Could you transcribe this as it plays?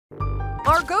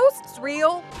Are ghosts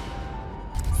real?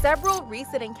 Several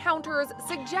recent encounters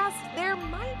suggest there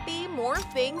might be more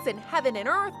things in heaven and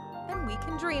earth than we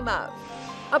can dream of.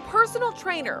 A personal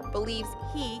trainer believes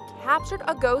he captured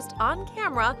a ghost on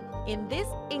camera in this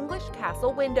English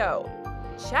castle window.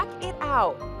 Check it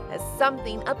out, as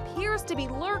something appears to be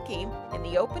lurking in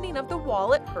the opening of the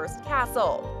wall at Hearst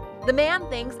Castle. The man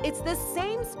thinks it's the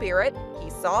same spirit he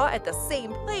saw at the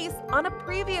same place on a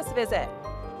previous visit.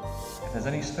 If there's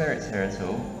any spirits here at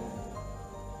all,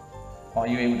 are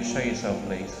you able to show yourself,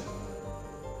 please?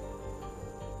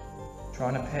 Try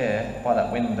and appear by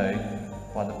that window,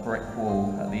 by the brick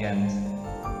wall at the end.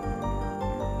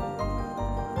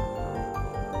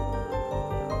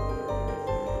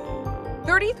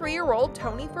 "33-year-old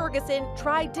Tony Ferguson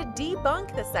tried to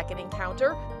debunk the second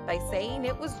encounter by saying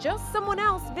it was just someone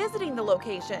else visiting the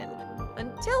location,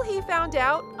 until he found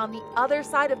out on the other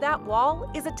side of that wall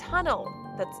is a tunnel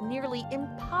that's nearly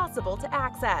impossible to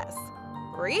access.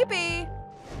 Creepy!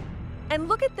 And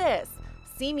look at this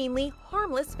seemingly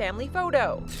harmless family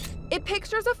photo. It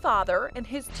pictures a father and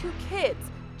his 2 kids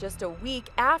just a week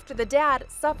after the dad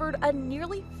suffered a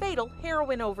nearly fatal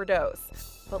heroin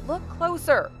overdose. But look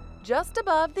closer, just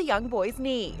above the young boy's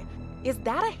knee. Is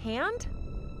that a hand?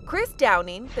 Chris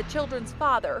Downing, the children's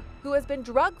father, who has been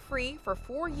drug-free for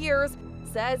 4 years,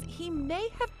 says he may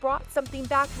have brought something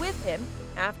back with him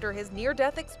after his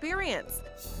near-death experience.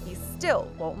 He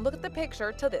still won't look at the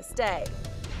picture to this day.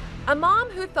 A mom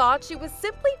who thought she was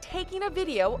simply taking a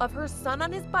video of her son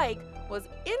on his bike was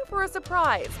in for a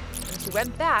surprise when she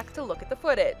went back to look at the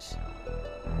footage.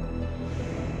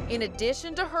 In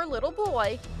addition to her little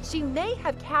boy, she may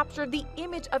have captured the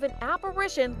image of an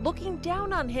apparition looking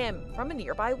down on him from a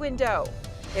nearby window.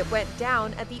 It went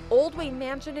down at the Oldway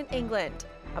Mansion in England,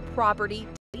 a property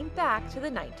dating back to the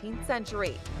 19th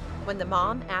century. When the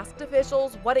mom asked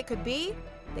officials what it could be,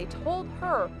 they told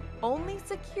her only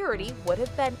security would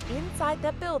have been inside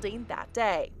that building that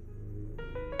day.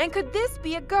 And could this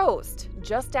be a ghost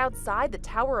just outside the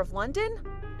Tower of London?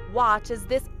 Watch as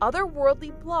this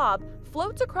otherworldly blob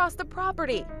floats across the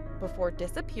property before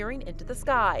disappearing into the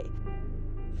sky.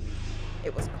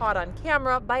 It was caught on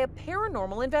camera by a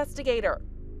paranormal investigator.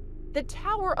 The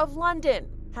Tower of London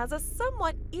has a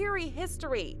somewhat eerie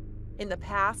history. In the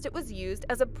past, it was used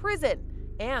as a prison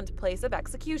and place of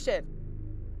execution.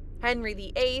 Henry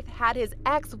VIII had his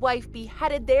ex-wife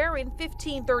beheaded there in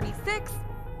 1536,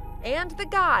 and the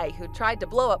guy who tried to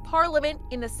blow up Parliament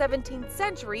in the 17th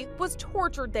century was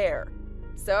tortured there.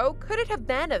 So, could it have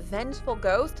been a vengeful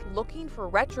ghost looking for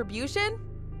retribution?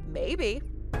 Maybe.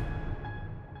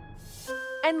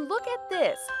 And look at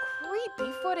this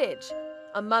creepy footage.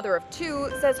 A mother of 2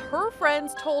 says her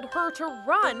friends told her to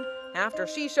run after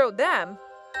she showed them.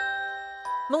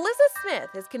 Melissa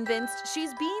Smith is convinced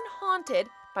she's being haunted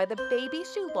by the baby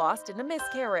she lost in a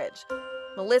miscarriage.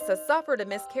 Melissa suffered a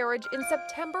miscarriage in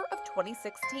September of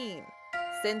 2016.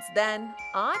 Since then,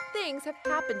 odd things have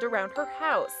happened around her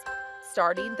house,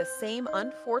 starting the same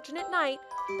unfortunate night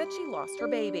that she lost her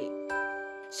baby.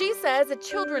 She says a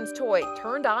children's toy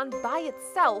turned on by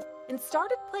itself and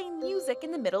started playing music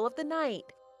in the middle of the night.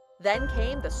 Then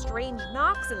came the strange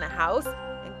knocks in the house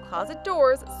and closet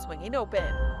doors swinging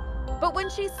open. But when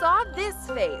she saw this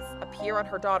face appear on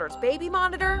her daughter's baby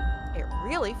monitor, it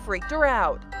really freaked her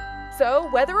out. So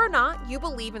whether or not you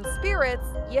believe in spirits,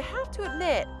 you have to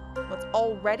admit what's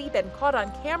already been caught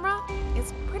on camera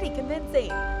is pretty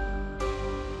convincing.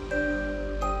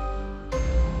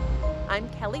 I'm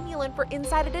Kelly Nealon for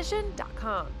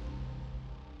InsideEdition.com.